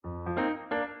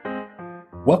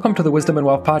Welcome to the Wisdom and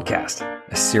Wealth Podcast,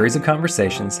 a series of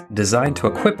conversations designed to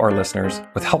equip our listeners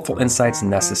with helpful insights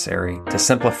necessary to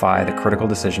simplify the critical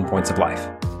decision points of life.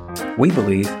 We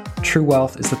believe true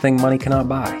wealth is the thing money cannot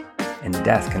buy and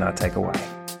death cannot take away.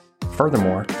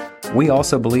 Furthermore, we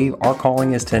also believe our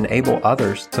calling is to enable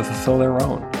others to fulfill their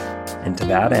own, and to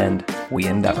that end, we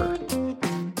endeavor.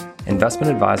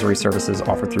 Investment advisory services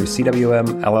offered through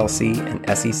CWM, LLC, and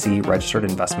SEC Registered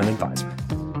Investment Advisor.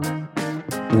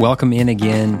 Welcome in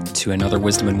again to another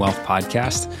Wisdom and Wealth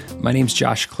podcast. My name's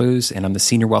Josh Clues, and I'm the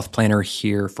Senior Wealth Planner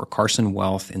here for Carson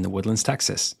Wealth in the Woodlands,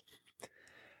 Texas.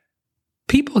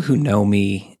 People who know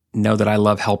me know that I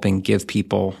love helping give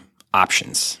people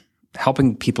options.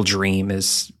 Helping people dream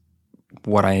is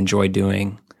what I enjoy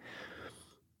doing.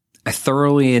 I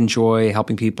thoroughly enjoy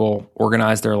helping people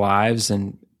organize their lives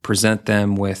and present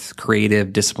them with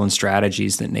creative, disciplined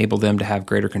strategies that enable them to have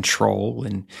greater control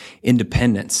and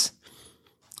independence.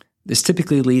 This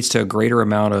typically leads to a greater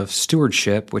amount of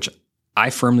stewardship, which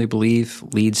I firmly believe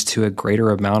leads to a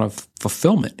greater amount of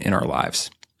fulfillment in our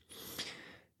lives.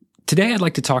 Today, I'd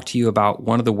like to talk to you about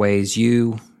one of the ways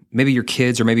you, maybe your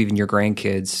kids or maybe even your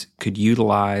grandkids, could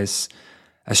utilize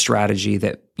a strategy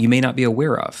that you may not be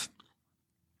aware of.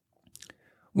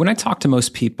 When I talk to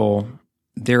most people,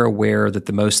 they're aware that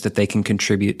the most that they can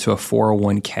contribute to a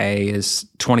 401k is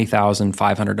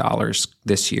 $20,500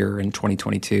 this year in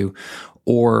 2022,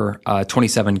 or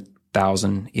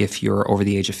 $27,000 if you're over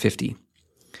the age of 50.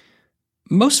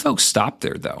 Most folks stop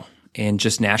there, though, and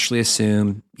just naturally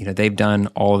assume, they've done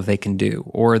all that they can do.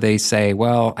 Or they say,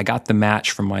 well, I got the match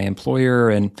from my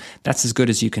employer, and that's as good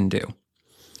as you can do.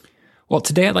 Well,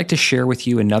 today I'd like to share with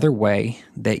you another way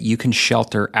that you can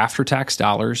shelter after-tax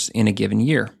dollars in a given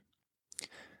year.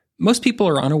 Most people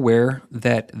are unaware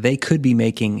that they could be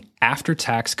making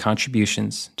after-tax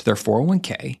contributions to their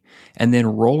 401k and then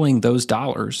rolling those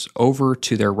dollars over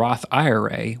to their Roth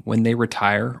IRA when they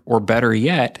retire, or better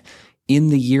yet, in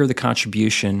the year the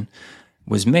contribution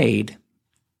was made,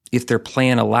 if their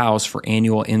plan allows for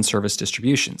annual in-service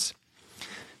distributions.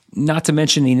 Not to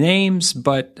mention any names,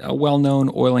 but a well-known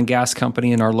oil and gas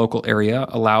company in our local area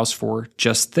allows for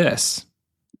just this,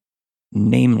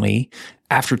 namely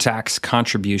after-tax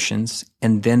contributions,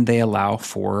 and then they allow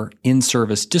for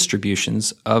in-service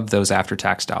distributions of those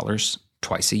after-tax dollars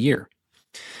twice a year.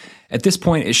 At this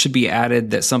point, it should be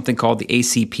added that something called the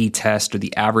ACP test, or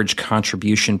the average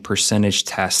contribution percentage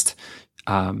test,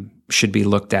 should be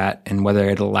looked at, and whether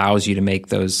it allows you to make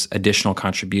those additional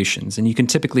contributions. And you can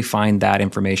typically find that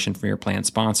information from your plan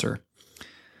sponsor.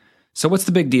 So what's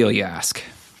the big deal, you ask?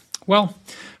 Well,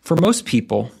 for most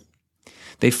people,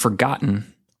 they've forgotten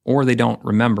or they don't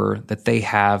remember that they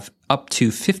have up to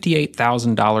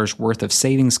 $58,000 worth of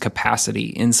savings capacity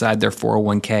inside their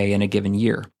 401k in a given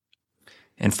year.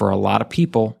 And for a lot of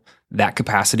people, that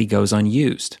capacity goes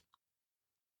unused.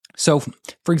 So,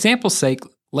 for example's sake,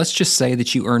 let's just say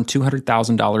that you earn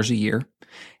 $200,000 a year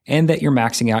and that you're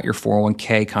maxing out your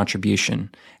 401k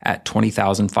contribution at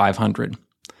 $20,500.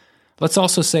 Let's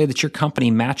also say that your company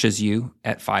matches you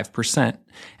at 5%,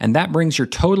 and that brings your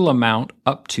total amount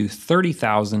up to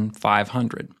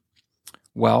 $30,500.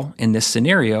 Well, in this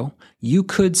scenario, you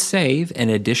could save an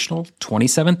additional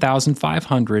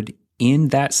 $27,500 in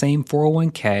that same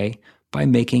 401k by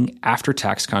making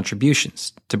after-tax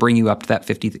contributions to bring you up to that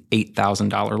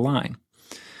 $58,000 line.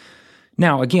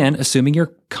 Now, again, assuming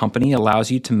your company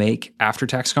allows you to make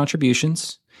after-tax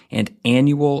contributions and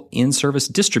annual in-service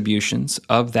distributions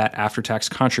of that after-tax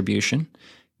contribution,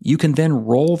 you can then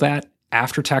roll that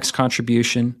after-tax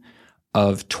contribution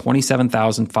of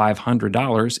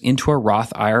 $27,500 into a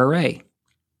Roth IRA.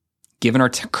 Given our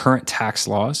current tax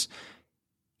laws,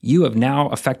 you have now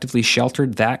effectively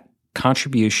sheltered that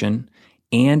contribution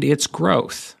and its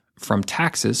growth from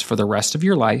taxes for the rest of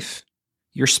your life,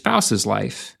 your spouse's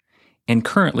life, and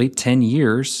currently 10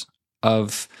 years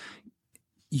of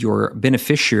your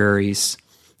beneficiary's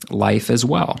life as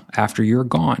well after you're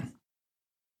gone.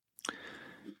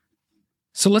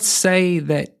 So let's say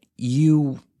that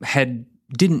you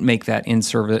didn't make that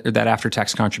in-service or that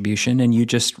after-tax contribution, and you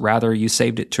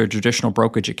saved it to a traditional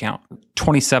brokerage account,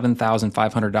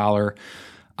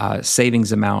 $27,500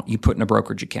 savings amount you put in a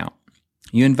brokerage account.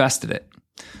 You invested it.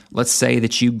 Let's say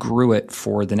that you grew it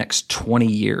for the next 20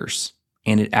 years,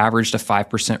 and it averaged a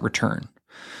 5% return.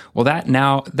 Well,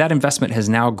 that investment has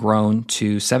now grown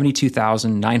to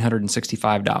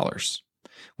 $72,965.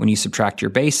 When you subtract your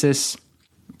basis,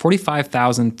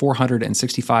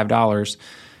 $45,465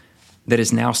 that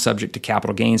is now subject to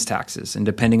capital gains taxes. And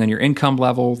depending on your income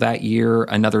level that year,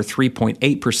 another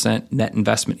 3.8% net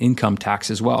investment income tax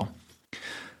as well.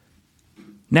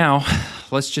 Now,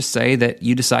 let's just say that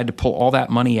you decide to pull all that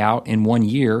money out in 1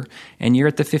 year and you're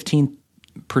at the 15%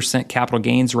 capital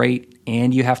gains rate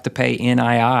and you have to pay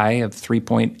NII of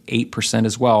 3.8%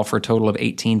 as well for a total of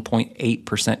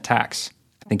 18.8% tax.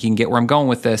 I think you can get where I'm going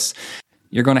with this.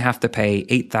 You're going to have to pay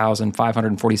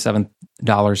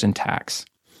 $8,547 in tax.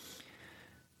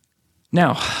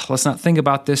 Now, let's not think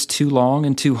about this too long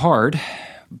and too hard,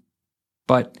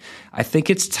 but I think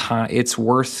it's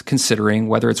worth considering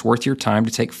whether it's worth your time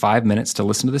to take 5 minutes to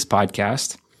listen to this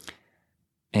podcast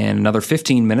and another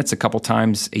 15 minutes a couple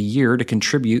times a year to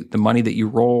contribute the money that you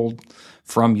rolled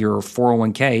from your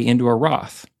 401k into a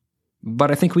Roth.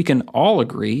 But I think we can all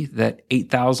agree that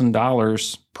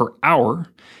 $8,000 per hour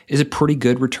is a pretty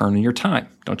good return on your time,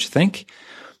 don't you think?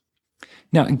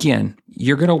 Now, again,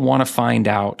 you're going to want to find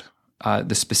out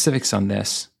the specifics on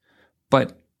this,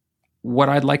 but what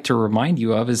I'd like to remind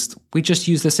you of is we just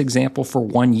use this example for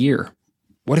 1 year.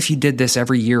 What if you did this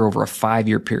every year over a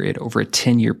 5-year period, over a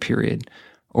 10-year period,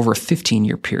 over a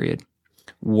 15-year period?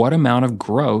 What amount of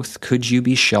growth could you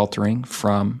be sheltering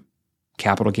from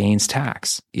capital gains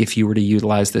tax if you were to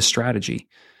utilize this strategy?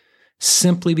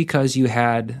 Simply because you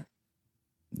had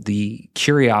the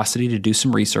curiosity to do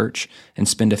some research and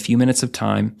spend a few minutes of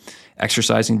time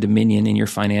exercising dominion in your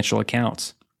financial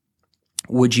accounts.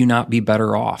 Would you not be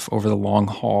better off over the long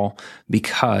haul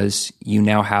because you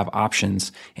now have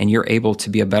options and you're able to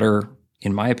be a better,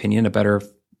 in my opinion, a better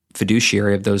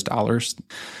fiduciary of those dollars?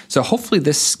 So hopefully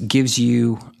this gives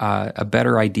you a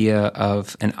better idea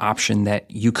of an option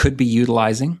that you could be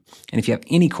utilizing. And if you have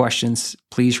any questions,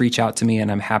 please reach out to me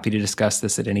and I'm happy to discuss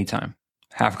this at any time.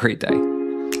 Have a great day.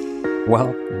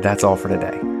 Well, that's all for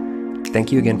today.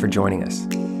 Thank you again for joining us.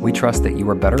 We trust that you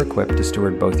are better equipped to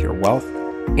steward both your wealth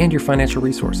and your financial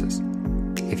resources.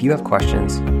 If you have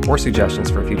questions or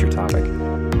suggestions for a future topic,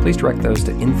 please direct those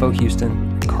to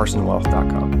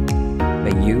info.houston@carsonwealth.com.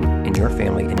 May you and your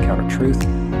family encounter truth,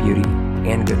 beauty,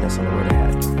 and goodness on the road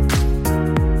ahead.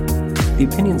 The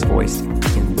opinions voiced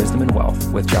in Wisdom and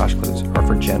Wealth with Josh Clues are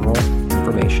for general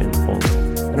information only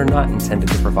and are not intended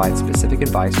to provide specific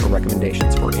advice or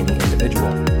recommendations for any individual.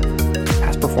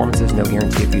 Past performance is no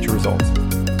guarantee of future results.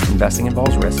 Investing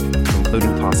involves risk,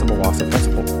 including possible loss of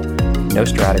principal. No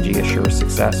strategy assures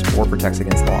success or protects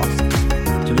against loss.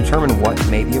 To determine what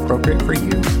may be appropriate for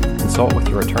you, consult with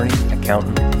your attorney,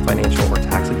 accountant, financial, or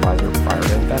tax advisor prior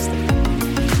to investing.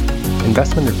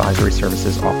 Investment advisory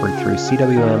services offered through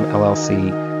CWM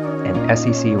LLC and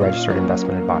SEC Registered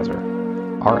Investment Advisor.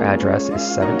 Our address is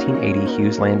 1780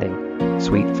 Hughes Landing,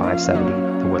 Suite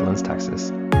 570, The Woodlands,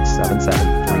 Texas,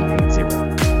 77380.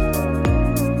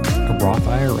 A Roth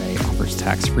IRA offers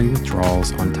tax-free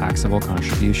withdrawals on taxable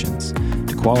contributions.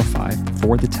 To qualify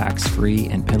for the tax-free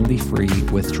and penalty-free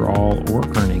withdrawal or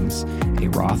earnings, a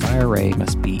Roth IRA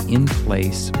must be in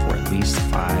place for at least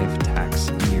 5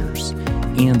 tax years,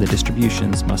 and the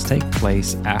distributions must take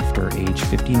place after age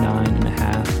 59 and a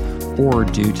half or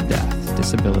due to death,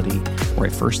 disability, or a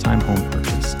first-time home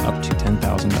purchase up to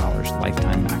 $10,000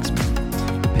 lifetime maximum.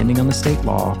 Depending on the state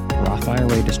law, Roth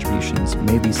IRA distributions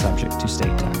may be subject to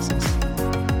state taxes.